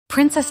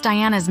Princess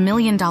Diana's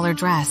 $1,000,000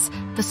 dress,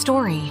 the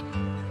story.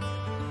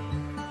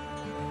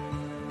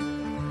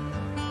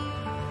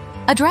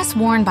 A dress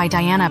worn by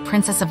Diana,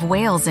 Princess of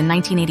Wales in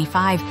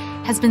 1985,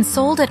 has been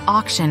sold at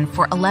auction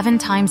for 11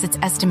 times its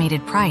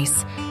estimated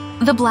price.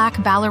 The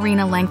black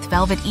ballerina-length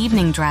velvet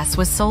evening dress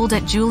was sold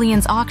at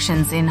Julian's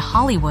auctions in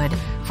Hollywood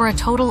for a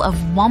total of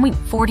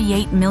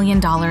 $1.48 million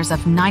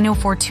of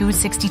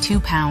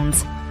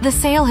 £9,042.62. The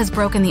sale has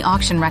broken the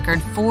auction record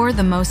for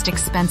the most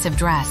expensive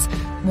dress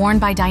worn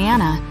by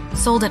Diana,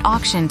 sold at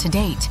auction to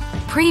date.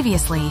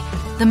 Previously,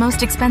 the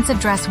most expensive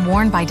dress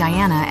worn by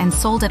Diana and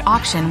sold at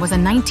auction was a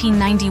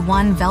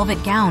 1991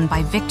 velvet gown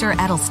by Victor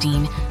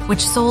Edelstein,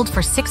 which sold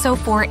for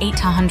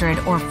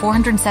 £604,800 or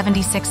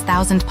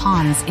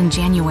 £476,000 in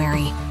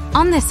January.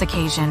 On this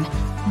occasion,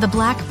 the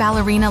black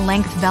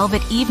ballerina-length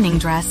velvet evening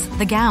dress,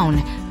 the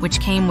gown, which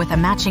came with a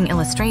matching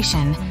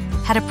illustration,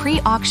 had a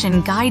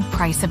pre-auction guide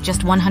price of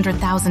just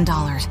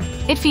 $100,000.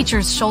 It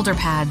features shoulder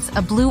pads,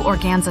 a blue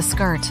organza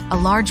skirt, a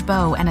large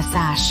bow, and a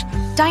sash.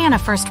 Diana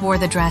first wore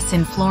the dress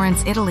in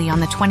Florence, Italy on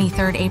the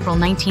 23rd April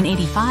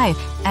 1985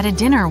 at a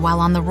dinner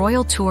while on the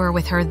royal tour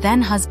with her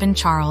then-husband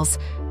Charles,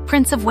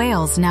 Prince of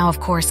Wales, now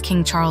of course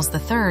King Charles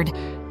III,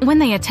 when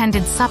they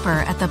attended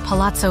supper at the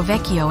Palazzo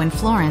Vecchio in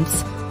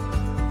Florence.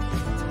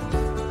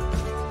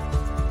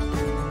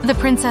 The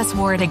princess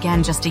wore it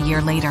again just a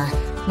year later,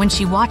 when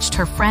she watched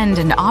her friend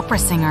and opera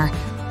singer,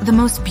 the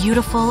most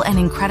beautiful and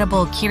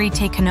incredible Kiri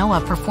Kanowa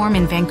perform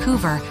in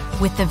Vancouver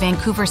with the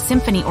Vancouver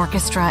Symphony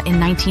Orchestra in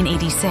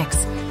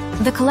 1986.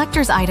 The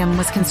collector's item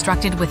was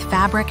constructed with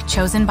fabric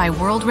chosen by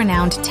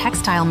world-renowned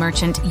textile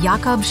merchant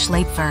Jakob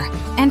Schleipfer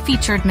and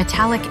featured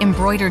metallic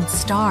embroidered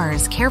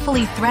stars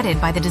carefully threaded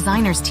by the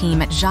designer's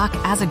team at Jacques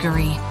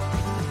Azaguri.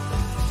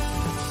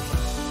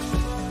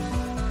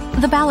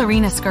 The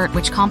ballerina skirt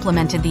which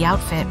complemented the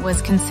outfit was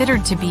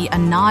considered to be a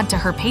nod to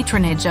her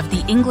patronage of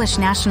the English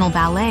National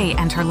Ballet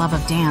and her love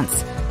of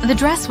dance. The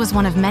dress was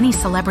one of many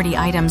celebrity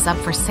items up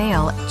for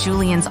sale at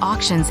Julien's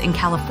auctions in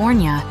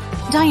California.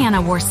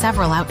 Diana wore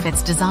several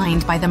outfits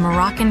designed by the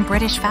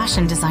Moroccan-British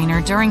fashion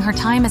designer during her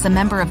time as a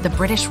member of the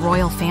British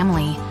royal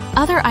family.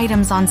 Other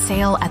items on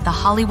sale at the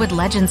Hollywood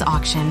Legends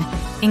auction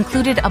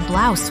included a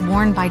blouse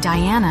worn by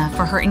Diana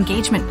for her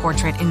engagement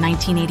portrait in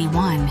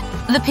 1981.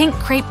 The pink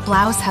crepe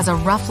blouse has a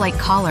ruff-like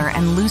collar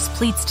and loose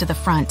pleats to the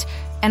front,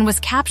 and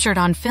was captured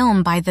on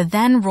film by the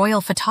then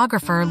royal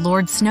photographer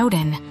Lord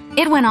Snowdon.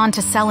 It went on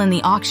to sell in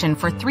the auction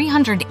for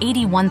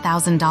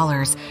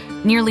 $381,000,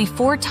 nearly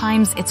 4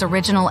 times its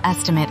original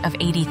estimate of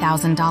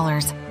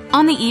 $80,000.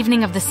 On the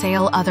evening of the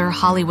sale, other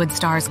Hollywood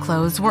stars'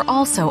 clothes were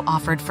also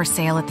offered for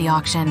sale at the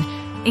auction,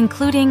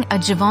 including a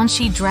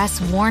Givenchy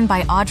dress worn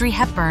by Audrey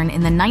Hepburn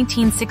in the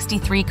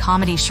 1963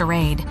 comedy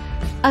Charade,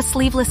 a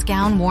sleeveless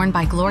gown worn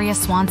by Gloria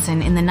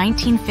Swanson in the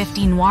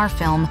 1950 noir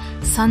film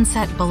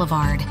Sunset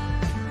Boulevard,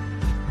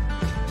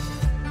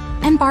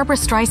 and Barbra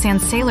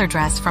Streisand's sailor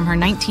dress from her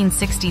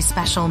 1960s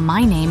special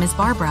My Name is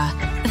Barbara.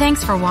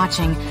 Thanks for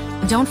watching.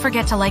 Don't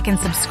forget to like and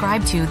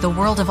subscribe to the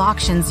World of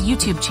Auctions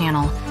YouTube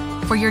channel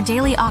for your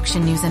daily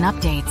auction news and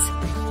updates.